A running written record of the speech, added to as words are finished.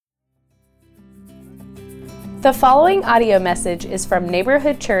The following audio message is from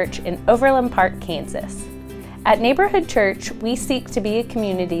Neighborhood Church in Overland Park, Kansas. At Neighborhood Church, we seek to be a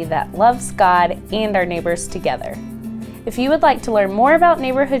community that loves God and our neighbors together. If you would like to learn more about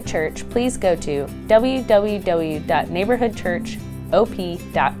Neighborhood Church, please go to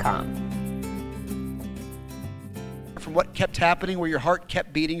www.neighborhoodchurchop.com. From what kept happening, where your heart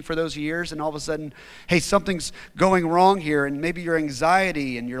kept beating for those years, and all of a sudden, hey, something's going wrong here, and maybe your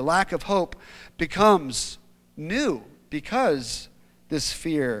anxiety and your lack of hope becomes new because this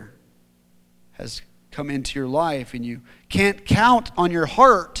fear has come into your life, and you can't count on your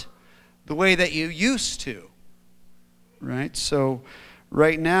heart the way that you used to, right? So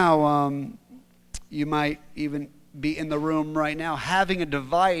right now, you might even be in the room right now having a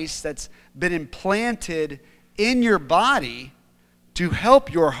device that's been implanted in your body to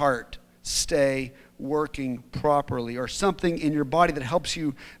help your heart stay working properly, or something in your body that helps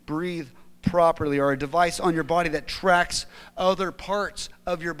you breathe properly, or a device on your body that tracks other parts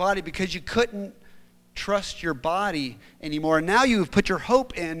of your body because you couldn't trust your body anymore. And now you've put your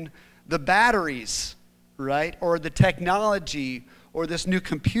hope in the batteries, right? Or the technology, or this new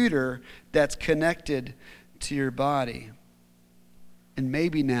computer that's connected to your body. And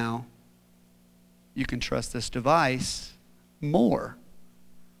maybe now you can trust this device more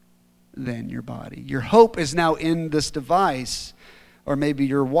than your body. Your hope is now in this device, or maybe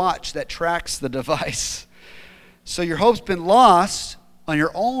your watch that tracks the device. So your hope's been lost on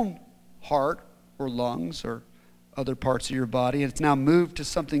your own heart or lungs or other parts of your body, and it's now moved to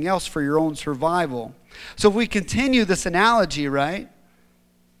something else for your own survival. So if we continue this analogy, right,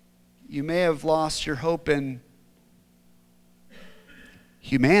 you may have lost your hope in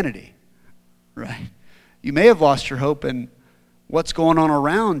humanity, right? You may have lost your hope in what's going on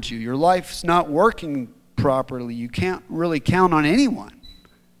around you. Your life's not working properly. You can't really count on anyone.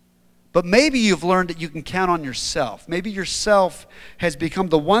 But maybe you've learned that you can count on yourself. Maybe yourself has become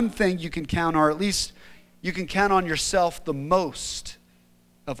the one thing you can count on, or at least you can count on yourself the most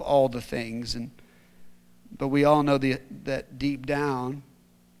of all the things. But we all know that deep down,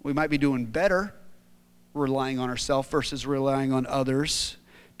 we might be doing better relying on ourselves versus relying on others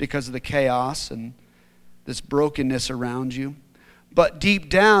because of the chaos and this brokenness around you. But deep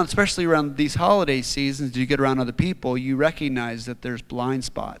down, especially around these holiday seasons, you get around other people, you recognize that there's blind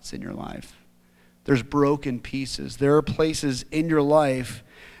spots in your life. There's broken pieces. There are places in your life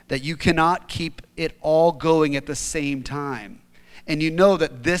that you cannot keep it all going at the same time. And you know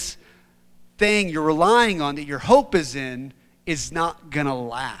that this thing you're relying on, that your hope is in, is not going to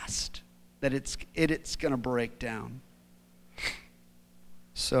last. That it's going to break down.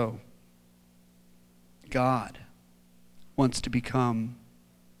 So, God wants to become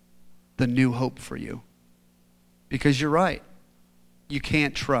the new hope for you. Because you're right. You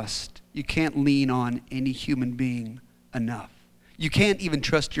can't trust. You can't lean on any human being enough. You can't even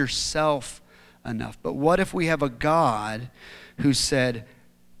trust yourself enough. But what if we have a God who said,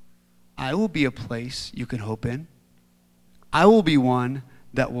 I will be a place you can hope in. I will be one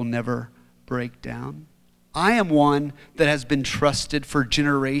that will never break down. I am one that has been trusted for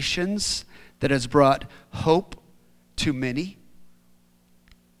generations, that has brought hope to many.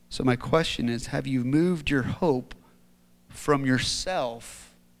 So my question is, have you moved your hope from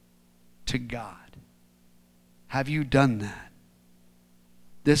yourself to God? Have you done that?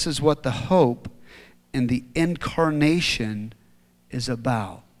 This is what the hope and the incarnation is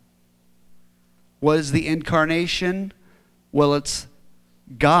about. What is the incarnation? Well, it's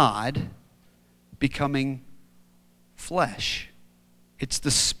God becoming flesh. It's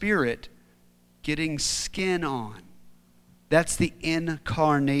the Spirit getting skin on. That's the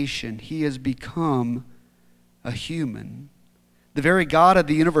incarnation. He has become a human. The very God of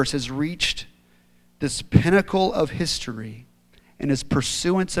the universe has reached this pinnacle of history in his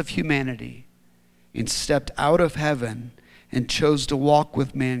pursuance of humanity and stepped out of heaven and chose to walk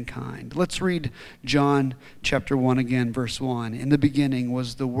with mankind. Let's read John chapter 1 again, verse 1. In the beginning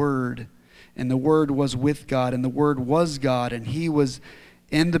was the Word, and the Word was with God, and the Word was God, and he was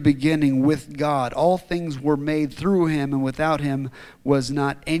in the beginning with God. All things were made through him, and without him was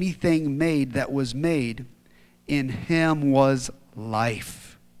not anything made that was made. In him was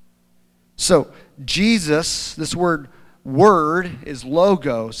life. So Jesus, this word is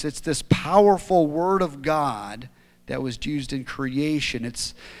logos. It's this powerful word of God that was used in creation.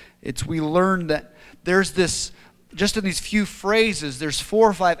 We learned that there's this, just in these few phrases, there's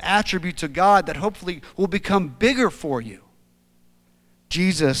 4 or 5 attributes of God that hopefully will become bigger for you.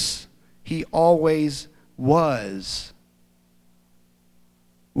 Jesus, he always was.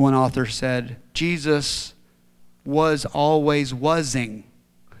 One author said, Jesus was always wasing.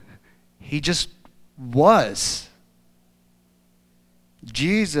 He just was.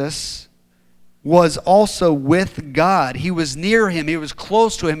 Jesus was also with God. He was near him. He was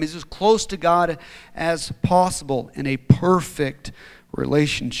close to him. He was as close to God as possible in a perfect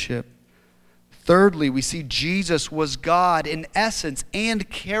relationship. Thirdly, we see Jesus was God in essence and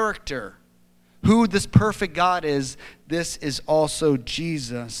character. Who this perfect God is, this is also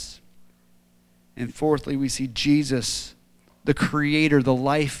Jesus. And fourthly, we see Jesus, the creator, the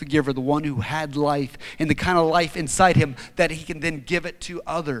life giver, the one who had life and the kind of life inside him that he can then give it to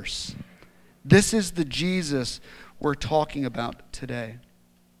others. This is the Jesus we're talking about today.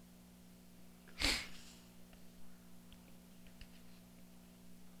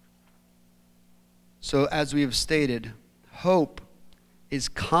 So as we have stated, hope is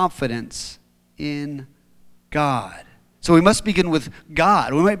confidence in God. So we must begin with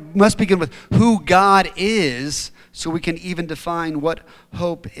God. We must begin with who God is so we can even define what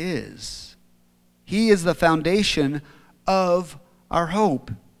hope is. He is the foundation of our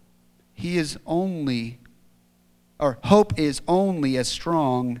hope. Hope is only as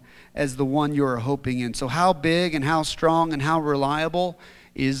strong as the one you are hoping in. So how big and how strong and how reliable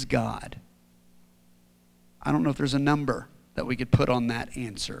is God? I don't know if there's a number that we could put on that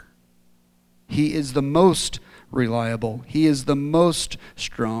answer. He is the most reliable. He is the most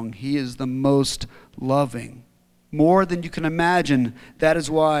strong. He is the most loving. More than you can imagine. That is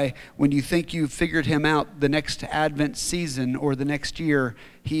why when you think you've figured him out the next Advent season or the next year,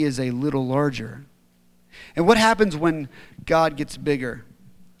 he is a little larger. And what happens when God gets bigger,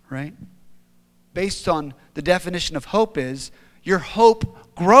 right? Based on the definition of hope is, your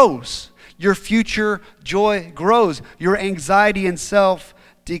hope grows. Your future joy grows. Your anxiety and self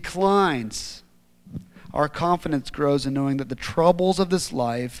declines. Our confidence grows in knowing that the troubles of this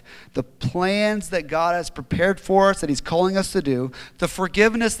life, the plans that God has prepared for us, that he's calling us to do, the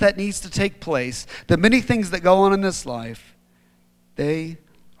forgiveness that needs to take place, the many things that go on in this life, they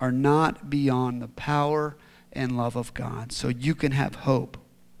are not beyond the power and love of God. So you can have hope.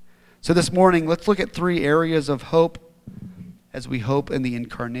 So this morning, let's look at 3 areas of hope as we hope in the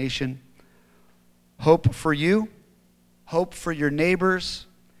incarnation. Hope for you, hope for your neighbors,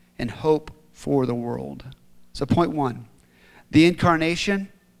 and hope for the world. So point 1, the incarnation,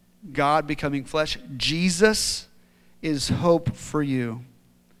 God becoming flesh. Jesus is hope for you.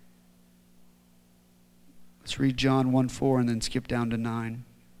 Let's read John 1:4 and then skip down to 9.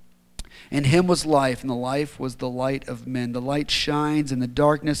 In him was life, and the life was the light of men. The light shines in the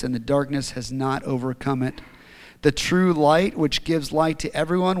darkness, and the darkness has not overcome it. The true light, which gives light to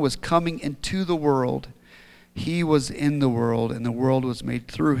everyone, was coming into the world. He was in the world, and the world was made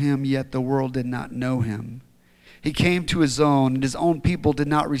through him, yet the world did not know him. He came to his own, and his own people did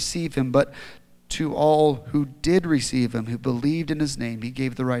not receive him, but to all who did receive him, who believed in his name, he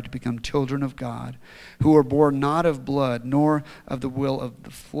gave the right to become children of God, who were born not of blood, nor of the will of the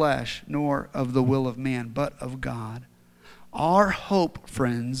flesh, nor of the will of man, but of God. Our hope,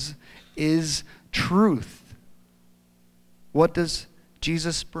 friends, is truth. What does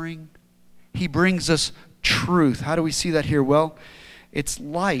Jesus bring? He brings us truth. How do we see that here? Well, it's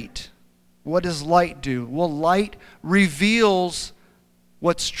light. What does light do? Well, light reveals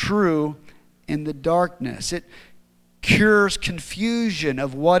what's true in the darkness. It cures confusion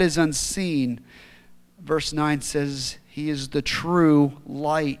of what is unseen. Verse 9 says, he is the true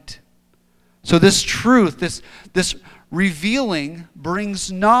light. So this truth, this revealing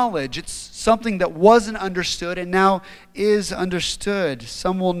brings knowledge. It's something that wasn't understood and now is understood.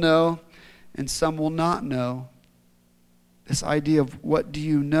 Some will know and some will not know. This idea of what do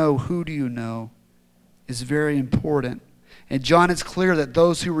you know, who do you know, is very important. And John is clear that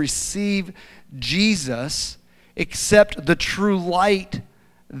those who receive Jesus accept the true light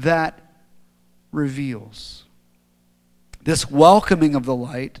that reveals. This welcoming of the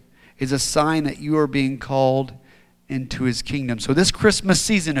light is a sign that you are being called into his kingdom. So this Christmas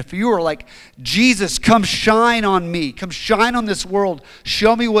season, if you are like, Jesus, come shine on me, come shine on this world,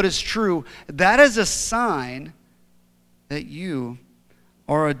 show me what is true, that is a sign that you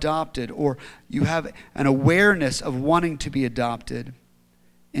are adopted, or you have an awareness of wanting to be adopted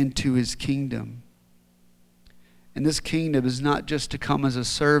into his kingdom. And this kingdom is not just to come as a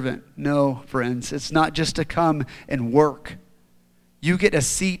servant. No, friends, it's not just to come and work. You get a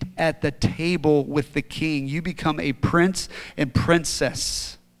seat at the table with the king. You become a prince and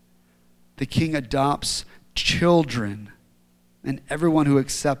princess. The king adopts children. And everyone who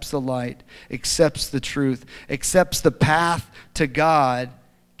accepts the light, accepts the truth, accepts the path to God,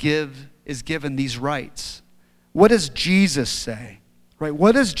 is given these rights. What does Jesus say? Right?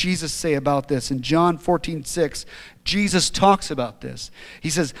 What does Jesus say about this? In John 14:6, Jesus talks about this. He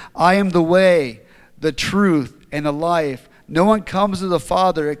says, I am the way, the truth, and the life. No one comes to the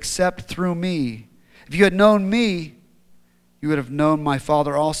Father except through me. If you had known me, you would have known my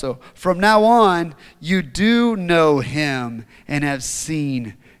Father also. From now on, you do know him and have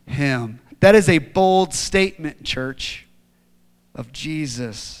seen him. That is a bold statement, church, of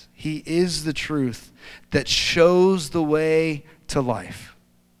Jesus. He is the truth that shows the way to life.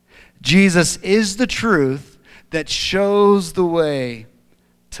 Jesus is the truth that shows the way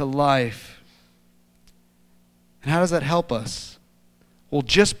to life. And how does that help us? Well,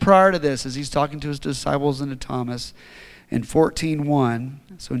 just prior to this, as he's talking to his disciples and to Thomas, in 14:1,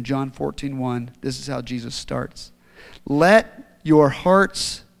 so in John 14:1, this is how Jesus starts. Let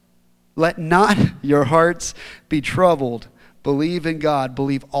not your hearts be troubled. Believe in God.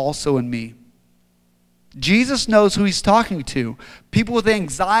 Believe also in me. Jesus knows who he's talking to. People with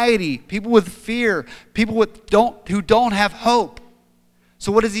anxiety, people with fear, people who don't have hope.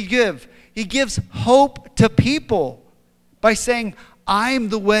 So what does he give? He gives hope to people by saying, I'm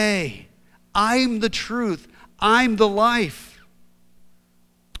the way, I'm the truth, I'm the life.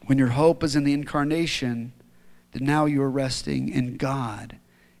 When your hope is in the incarnation, then now you are resting in God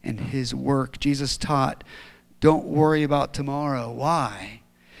and his work. Jesus taught, don't worry about tomorrow. Why?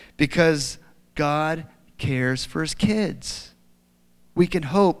 Because God cares for his kids. We can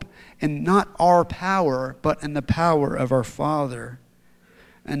hope in not our power, but in the power of our Father.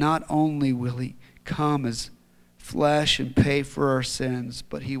 And not only will he come as flesh and pay for our sins,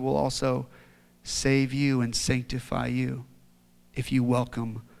 but he will also save you and sanctify you if you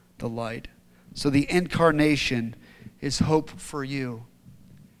welcome the light. So the incarnation is hope for you.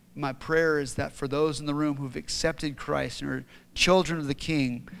 My prayer is that for those in the room who've accepted Christ and are children of the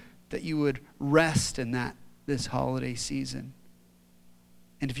King, that you would rest in that this holiday season.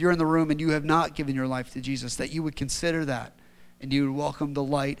 And if you're in the room and you have not given your life to Jesus, that you would consider that and you would welcome the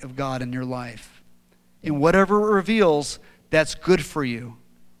light of God in your life. And whatever it reveals, that's good for you.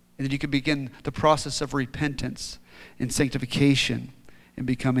 And then you can begin the process of repentance and sanctification and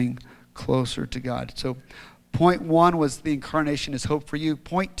becoming closer to God. So point 1 was the incarnation is hope for you.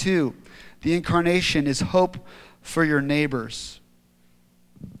 Point 2, the incarnation is hope for your neighbors.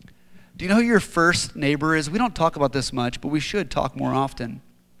 Do you know who your first neighbor is? We don't talk about this much, but we should talk more often.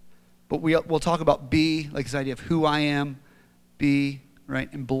 But we'll talk about be, like this idea of who I am, be,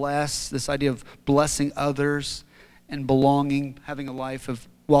 right? And bless, this idea of blessing others and belonging, having a life of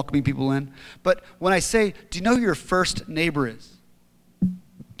welcoming people in. But when I say, do you know who your first neighbor is?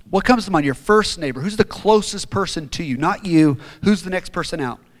 What comes to mind? Your first neighbor. Who's the closest person to you? Not you. Who's the next person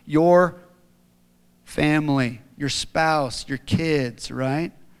out? Your family, your spouse, your kids,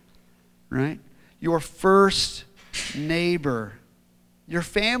 right? Right? Your first neighbor. Your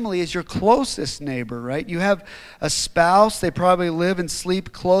family is your closest neighbor, right? You have a spouse. They probably live and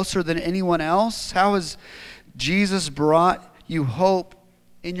sleep closer than anyone else. How has Jesus brought you hope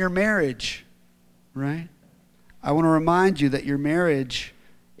in your marriage, right? I want to remind you that your marriage,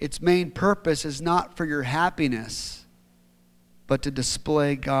 its main purpose is not for your happiness, but to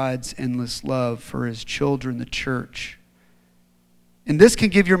display God's endless love for his children, the church. And this can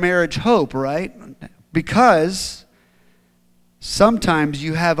give your marriage hope, right? Because sometimes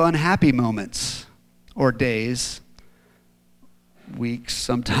you have unhappy moments or days, weeks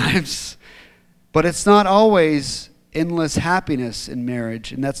sometimes, but it's not always endless happiness in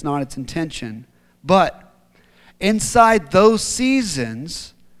marriage, and that's not its intention. But inside those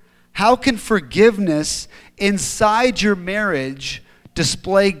seasons, how can forgiveness inside your marriage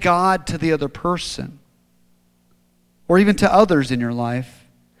display God to the other person? Or even to others in your life?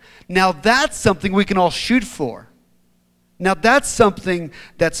 Now that's something we can all shoot for. Now that's something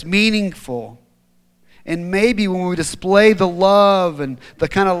that's meaningful. And maybe when we display the love and the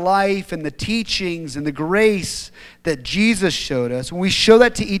kind of life and the teachings and the grace that Jesus showed us, when we show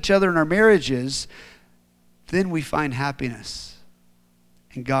that to each other in our marriages, then we find happiness.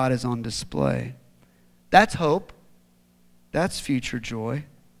 And God is on display. That's hope. That's future joy.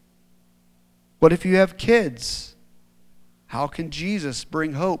 What if you have kids? How can Jesus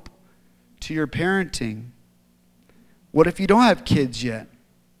bring hope to your parenting? What if you don't have kids yet?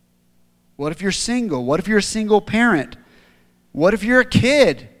 What if you're single? What if you're a single parent? What if you're a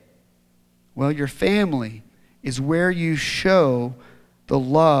kid? Well, your family is where you show the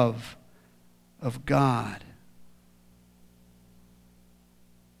love of God.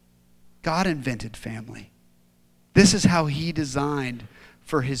 God invented family. This is how he designed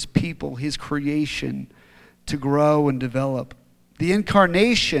for his people, his creation, to grow and develop. The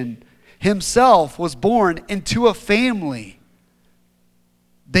incarnation himself was born into a family.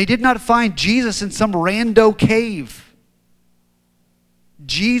 They did not find Jesus in some rando cave.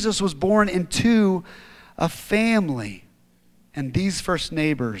 Jesus was born into a family. And these first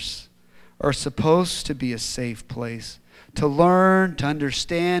neighbors are supposed to be a safe place to learn, to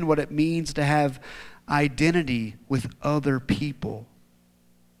understand what it means to have identity with other people.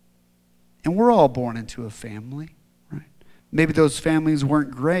 And we're all born into a family, right? Maybe those families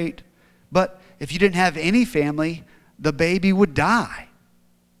weren't great, but if you didn't have any family, the baby would die.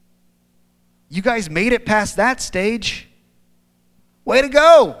 You guys made it past that stage. Way to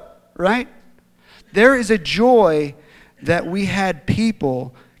go, right? There is a joy that we had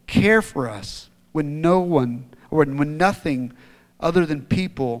people care for us when no one, or when nothing other than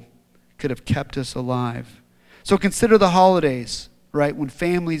people could have kept us alive. So consider the holidays, right? When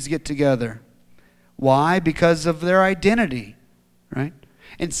families get together. Why? Because of their identity, right?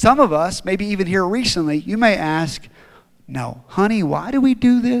 And some of us, maybe even here recently, you may ask, no, honey, why do we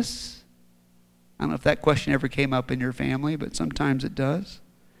do this? I don't know if that question ever came up in your family, but sometimes it does.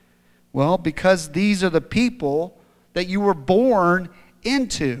 Well, because these are the people that you were born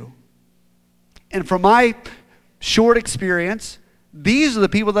into. And from my short experience, these are the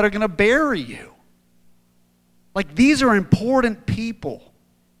people that are going to bury you. Like, these are important people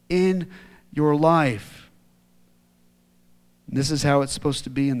in your life. And this is how it's supposed to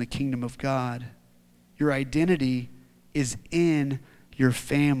be in the kingdom of God. Your identity is in your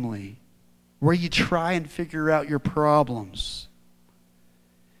family, where you try and figure out your problems.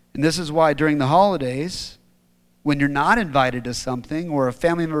 And this is why during the holidays, when you're not invited to something, or a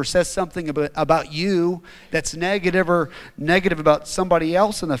family member says something about you that's negative, or negative about somebody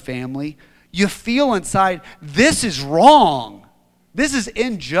else in the family, you feel inside, this is wrong. This is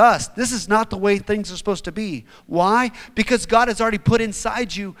unjust. This is not the way things are supposed to be. Why? Because God has already put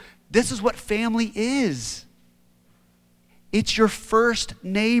inside you, this is what family is. It's your first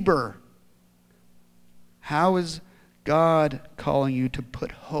neighbor. How is God calling you to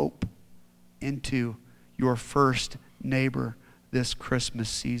put hope into your first neighbor this Christmas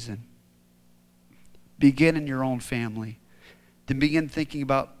season? Begin in your own family. Then begin thinking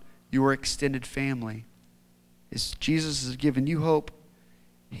about your extended family. As Jesus has given you hope,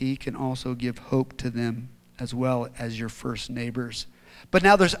 he can also give hope to them as well as your first neighbors. But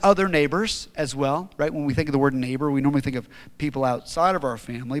now there's other neighbors as well, right? When we think of the word neighbor, we normally think of people outside of our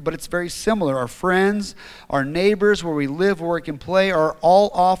family, but it's very similar. Our friends, our neighbors, where we live, work, and play, are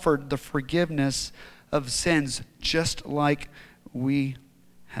all offered the forgiveness of sins, just like we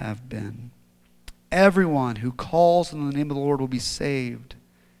have been. Everyone who calls on the name of the Lord will be saved.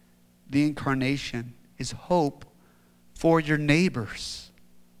 The incarnation is hope for your neighbors,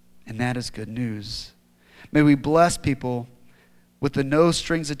 and that is good news. May we bless people with the no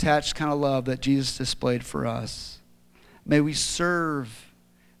strings attached kind of love that Jesus displayed for us. May we serve.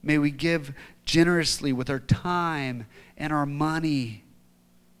 May we give generously with our time and our money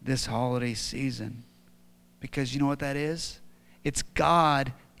this holiday season. Because you know what that is? It's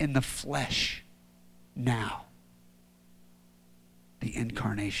God in the flesh now. The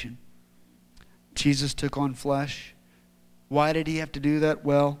incarnation. Jesus took on flesh. Why did he have to do that?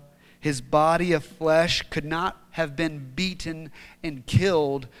 Well, his body of flesh could not have been beaten and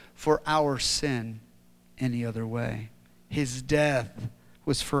killed for our sin any other way. His death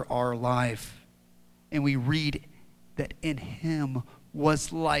was for our life. And we read that in him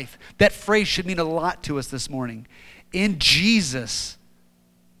was life. That phrase should mean a lot to us this morning. In Jesus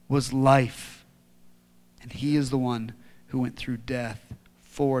was life. And he is the one who went through death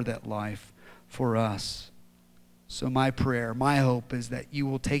for that life for us. So my prayer, my hope is that you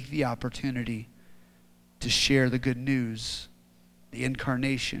will take the opportunity to share the good news, the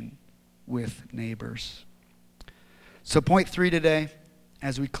incarnation, with neighbors. So point 3 today,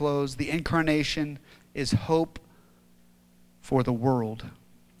 as we close, the incarnation is hope for the world.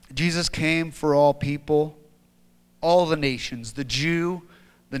 Jesus came for all people, all the nations, the Jew,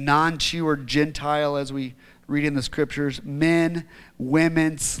 the non-Jew or Gentile, as we read in the scriptures, men,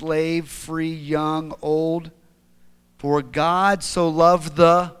 women, slave, free, young, old. For God so loved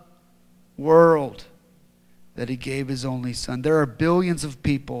the world that he gave his only son. There are billions of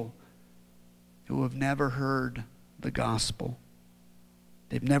people who have never heard the gospel.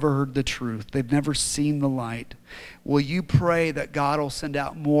 They've never heard the truth. They've never seen the light. Will you pray that God will send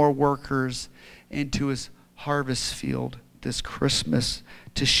out more workers into his harvest field this Christmas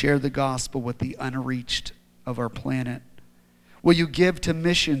to share the gospel with the unreached of our planet? Will you give to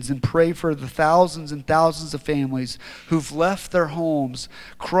missions and pray for the thousands and thousands of families who've left their homes,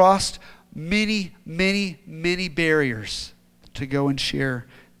 crossed many, many, many barriers to go and share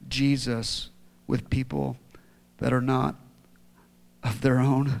Jesus with people that are not of their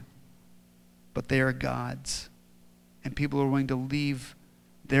own, but they are God's. And people are willing to leave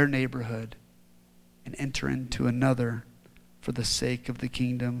their neighborhood and enter into another for the sake of the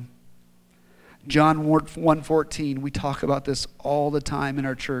kingdom. John 1:14, we talk about this all the time in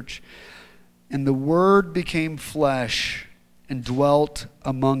our church. And the Word became flesh and dwelt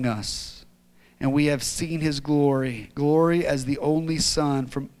among us. And we have seen his glory, glory as the only Son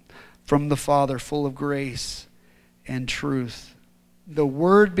from the Father, full of grace and truth. The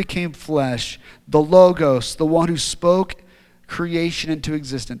Word became flesh, the Logos, the one who spoke creation into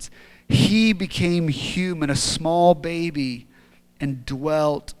existence. He became human, a small baby, and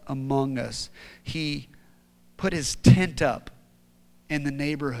dwelt among us. He put his tent up in the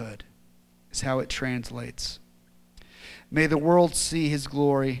neighborhood, is how it translates. May the world see his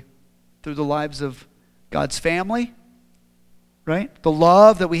glory through the lives of God's family, right? The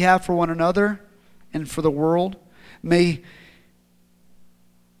love that we have for one another and for the world. May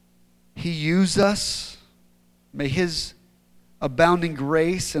he use us. May his abounding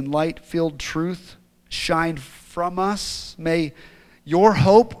grace and light-filled truth shine from us. May your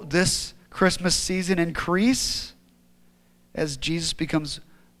hope this Christmas season increase as Jesus becomes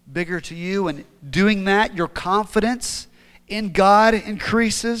bigger to you. And doing that, your confidence in God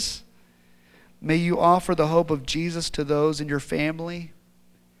increases. May you offer the hope of Jesus to those in your family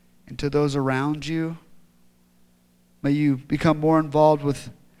and to those around you. May you become more involved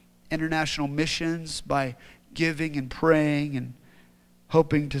with international missions by giving and praying and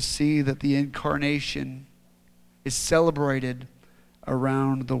hoping to see that the incarnation is celebrated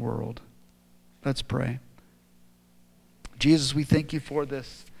around the world. Let's pray. Jesus, we thank you for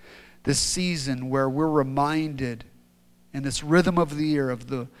this season where we're reminded in this rhythm of the year of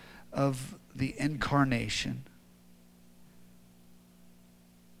the incarnation.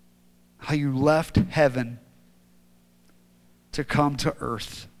 How you left heaven to come to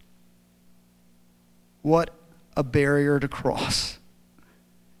earth. What a barrier to cross.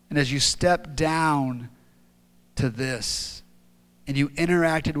 And as you step down to this and you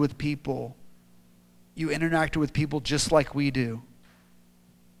interacted with people just like we do.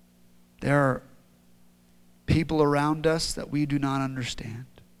 There are people around us that we do not understand.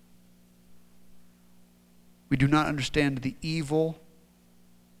 We do not understand the evil.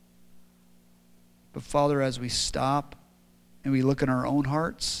 But Father, as we stop and we look in our own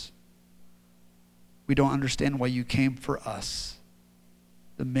hearts, we don't understand why you came for us.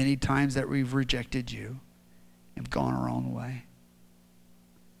 The many times that we've rejected you and gone our own way.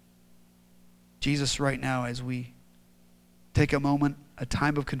 Jesus, right now, as we take a moment, a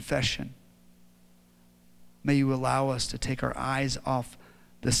time of confession, may you allow us to take our eyes off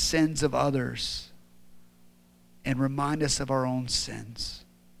the sins of others and remind us of our own sins.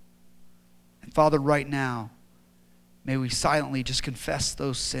 And Father, right now, may we silently just confess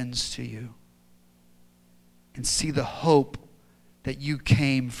those sins to you and see the hope that you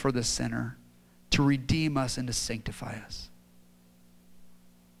came for the sinner to redeem us and to sanctify us.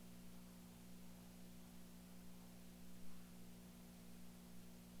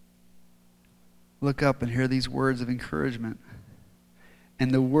 Look up and hear these words of encouragement.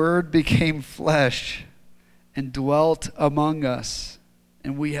 And the Word became flesh and dwelt among us,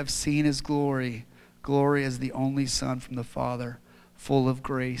 and we have seen his glory, glory as the only Son from the Father, full of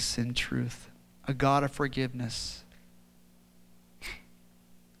grace and truth, a God of forgiveness.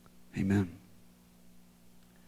 Amen.